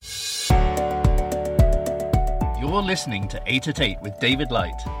You're listening to 8 at 8 with David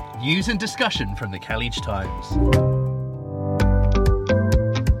Light. News and discussion from the Khaleej Times.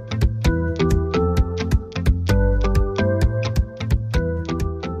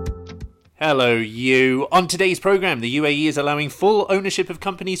 Hello you. On today's programme, the UAE is allowing full ownership of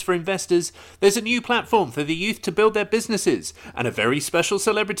companies for investors. There's a new platform for the youth to build their businesses. And a very special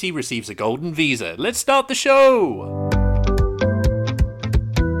celebrity receives a golden visa. Let's start the show!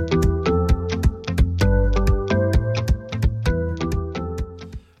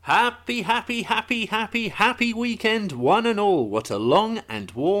 Happy weekend, one and all. What a long and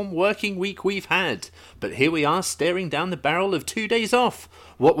warm working week we've had. But here we are staring down the barrel of 2 days off.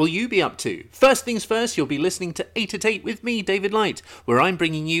 What will you be up to? First things first, you'll be listening to 8 at 8 with me, David Light, where I'm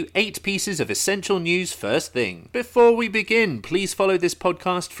bringing you 8 pieces of essential news first thing. Before we begin, please follow this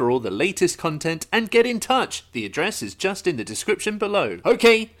podcast for all the latest content and get in touch. The address is just in the description below.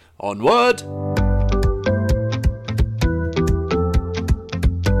 Okay, onward!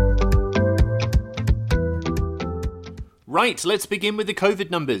 Right, let's begin with the COVID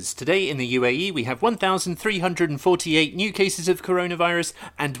numbers. Today in the UAE, we have 1,348 new cases of coronavirus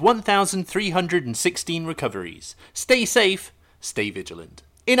and 1,316 recoveries. Stay safe, stay vigilant.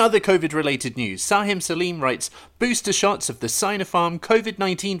 In other COVID-related news, Sahim Salim writes, booster shots of the Sinopharm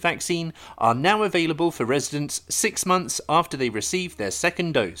COVID-19 vaccine are now available for residents 6 months after they receive their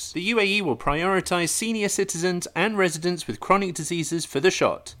second dose. The UAE will prioritise senior citizens and residents with chronic diseases for the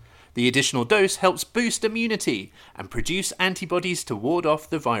shot. The additional dose helps boost immunity and produce antibodies to ward off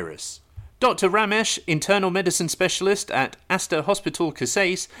the virus. Dr. Ramesh, internal medicine specialist at Aster Hospital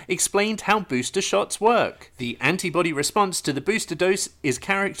Casais, explained how booster shots work. The antibody response to the booster dose is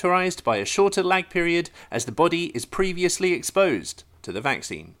characterized by a shorter lag period as the body is previously exposed to the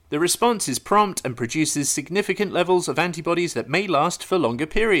vaccine. The response is prompt and produces significant levels of antibodies that may last for longer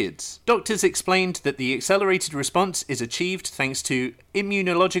periods. Doctors explained that the accelerated response is achieved thanks to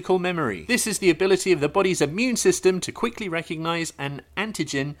immunological memory. This is the ability of the body's immune system to quickly recognize an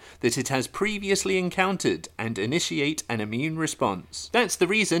antigen that it has previously encountered and initiate an immune response. That's the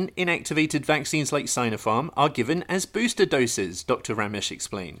reason inactivated vaccines like Sinopharm are given as booster doses, Dr. Ramesh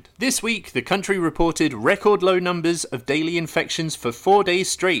explained. This week, the country reported record low numbers of daily infections for 4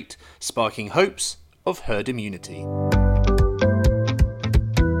 days straight, sparking hopes of herd immunity.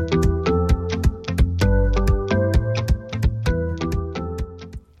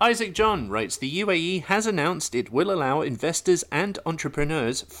 Isaac John writes, the UAE has announced it will allow investors and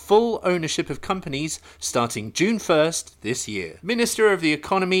entrepreneurs full ownership of companies starting June 1st this year. Minister of the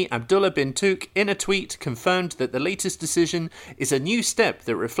Economy Abdullah bin Tuq in a tweet confirmed that the latest decision is a new step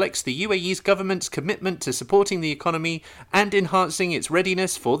that reflects the UAE's government's commitment to supporting the economy and enhancing its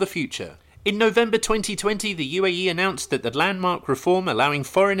readiness for the future. In November 2020, the UAE announced that the landmark reform allowing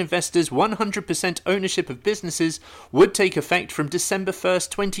foreign investors 100% ownership of businesses would take effect from December 1st,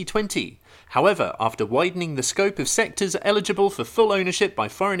 2020. However, after widening the scope of sectors eligible for full ownership by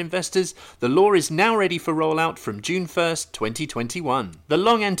foreign investors, the law is now ready for rollout from June 1st, 2021. The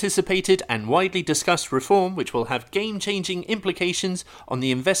long-anticipated and widely discussed reform, which will have game-changing implications on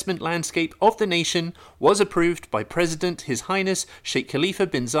the investment landscape of the nation, was approved by President His Highness Sheikh Khalifa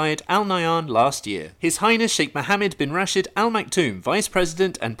bin Zayed Al Nahyan last year. His Highness Sheikh Mohammed bin Rashid Al Maktoum, Vice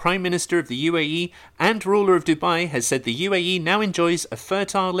President and Prime Minister of the UAE and ruler of Dubai, has said the UAE now enjoys a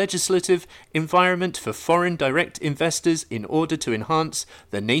fertile legislative environment for foreign direct investors in order to enhance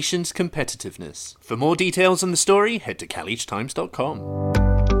the nation's competitiveness. For more details on the story, head to khaleejtimes.com.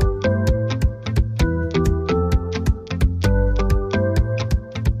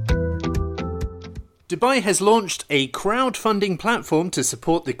 Dubai has launched a crowdfunding platform to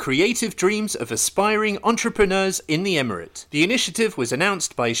support the creative dreams of aspiring entrepreneurs in the Emirate. The initiative was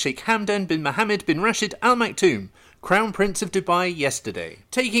announced by Sheikh Hamdan bin Mohammed bin Rashid Al Maktoum, Crown Prince of Dubai, yesterday.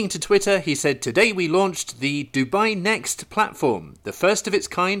 Taking to Twitter, he said, "Today we launched the Dubai Next platform, the first of its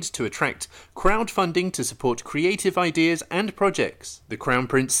kind to attract crowdfunding to support creative ideas and projects." The Crown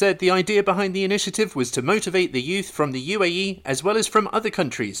Prince said the idea behind the initiative was to motivate the youth from the UAE as well as from other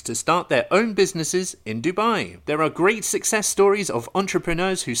countries to start their own businesses in Dubai. There are great success stories of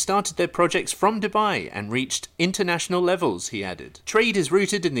entrepreneurs who started their projects from Dubai and reached international levels, he added. Trade is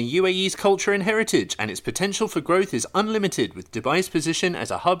rooted in the UAE's culture and heritage, and its potential for growth is unlimited with Dubai's position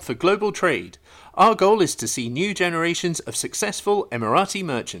as a hub for global trade. Our goal is to see new generations of successful Emirati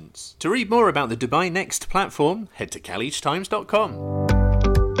merchants. To read more about the Dubai Next platform, head to khaleejtimes.com.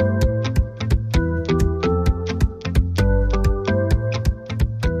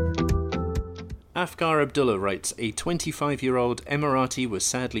 Afghar Abdullah writes, a 25-year-old Emirati was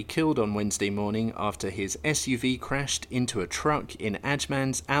sadly killed on Wednesday morning after his SUV crashed into a truck in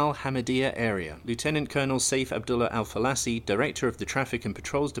Ajman's Al Hamidiyah area. Lieutenant Colonel Saif Abdullah Al-Falasi, director of the Traffic and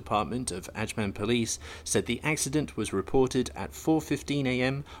Patrols Department of Ajman Police, said the accident was reported at 4:15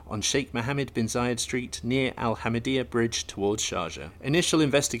 a.m. on Sheikh Mohammed bin Zayed Street near Al Hamidiyah Bridge towards Sharjah. Initial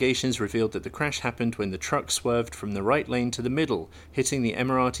investigations revealed that the crash happened when the truck swerved from the right lane to the middle, hitting the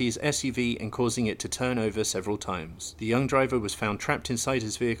Emirati's SUV and causing it to turn over several times. The young driver was found trapped inside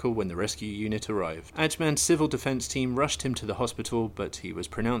his vehicle when the rescue unit arrived. Ajman's civil defense team rushed him to the hospital, but he was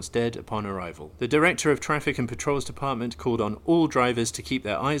pronounced dead upon arrival. The director of Traffic and Patrols Department called on all drivers to keep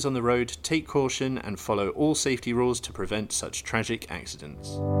their eyes on the road, take caution, and follow all safety rules to prevent such tragic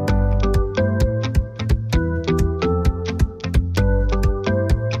accidents.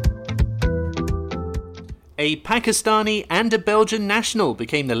 A Pakistani and a Belgian national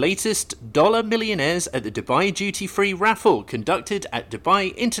became the latest dollar millionaires at the Dubai duty-free raffle conducted at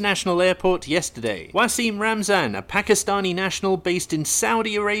Dubai International Airport yesterday. Wasim Ramzan, a Pakistani national based in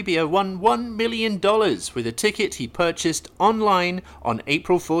Saudi Arabia, won $1 million with a ticket he purchased online on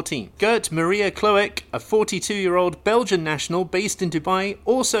April 14th. Gert Maria Kloek, a 42-year-old Belgian national based in Dubai,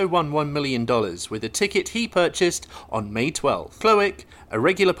 also won $1 million with a ticket he purchased on May 12th. Kloek, a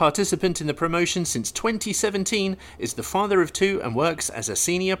regular participant in the promotion since 2017, is the father of two and works as a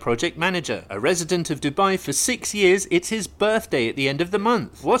senior project manager. A resident of Dubai for 6 years, it's his birthday at the end of the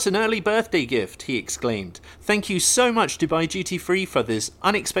month. What an early birthday gift, he exclaimed. Thank you so much, Dubai Duty Free, for this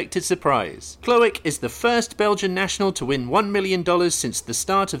unexpected surprise. Kloek is the first Belgian national to win $1 million since the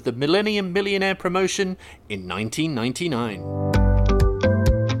start of the Millennium Millionaire promotion in 1999.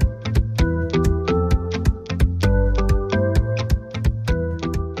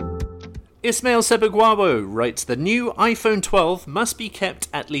 Ismail Sebagwawo writes, the new iPhone 12 must be kept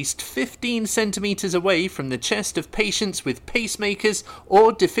at least 15 centimeters away from the chest of patients with pacemakers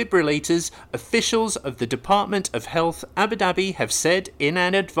or defibrillators, officials of the Department of Health Abu Dhabi have said in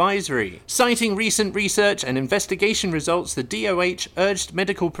an advisory. Citing recent research and investigation results, the DOH urged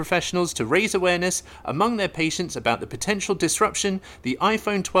medical professionals to raise awareness among their patients about the potential disruption the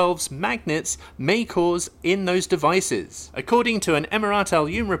iPhone 12's magnets may cause in those devices. According to an Emirat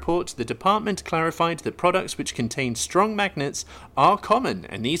Al-Yum report, the department clarified that products which contain strong magnets are common,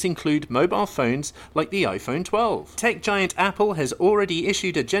 and these include mobile phones like the iPhone 12. Tech giant Apple has already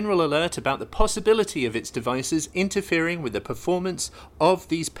issued a general alert about the possibility of its devices interfering with the performance of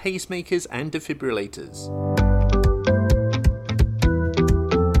these pacemakers and defibrillators.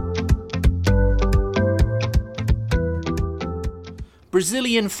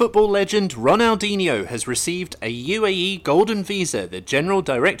 Brazilian football legend Ronaldinho has received a UAE Golden Visa, the General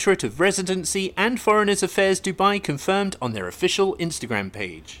Directorate of Residency and Foreigners Affairs Dubai confirmed on their official Instagram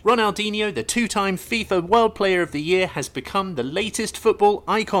page. Ronaldinho, the two-time FIFA World Player of the Year, has become the latest football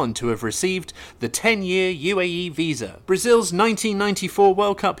icon to have received the 10-year UAE visa. Brazil's 1994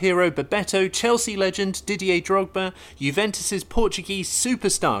 World Cup hero Bebeto, Chelsea legend Didier Drogba, Juventus's Portuguese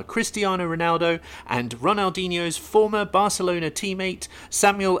superstar Cristiano Ronaldo, and Ronaldinho's former Barcelona teammate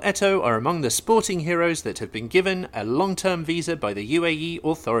Samuel Eto'o are among the sporting heroes that have been given a long-term visa by the UAE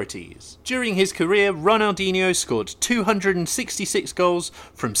authorities. During his career, Ronaldinho scored 266 goals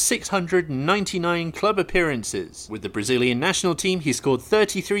from 699 club appearances. With the Brazilian national team, he scored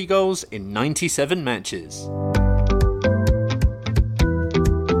 33 goals in 97 matches.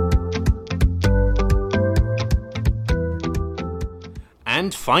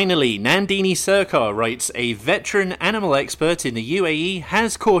 And finally, Nandini Sarkar writes, a veteran animal expert in the UAE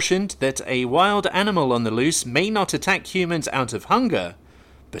has cautioned that a wild animal on the loose may not attack humans out of hunger,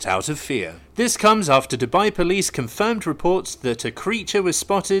 but out of fear. This comes after Dubai police confirmed reports that a creature was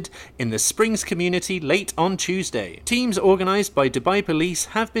spotted in the Springs community late on Tuesday. Teams organised by Dubai police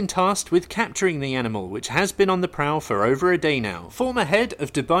have been tasked with capturing the animal, which has been on the prowl for over a day now. Former head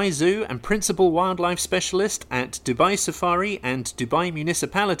of Dubai Zoo and principal wildlife specialist at Dubai Safari and Dubai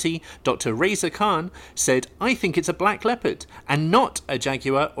Municipality, Dr. Reza Khan, said, I think it's a black leopard and not a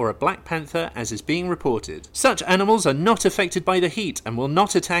jaguar or a black panther as is being reported. Such animals are not affected by the heat and will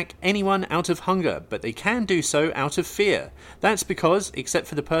not attack anyone out of hunger, but they can do so out of fear. That's because, except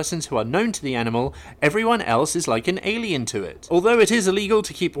for the persons who are known to the animal, everyone else is like an alien to it. Although it is illegal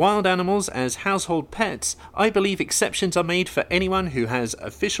to keep wild animals as household pets, I believe exceptions are made for anyone who has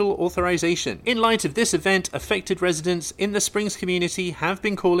official authorization. In light of this event, affected residents in the Springs community have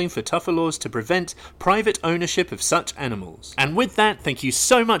been calling for tougher laws to prevent private ownership of such animals. And with that, thank you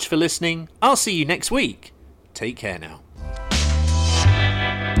so much for listening. I'll see you next week. Take care now.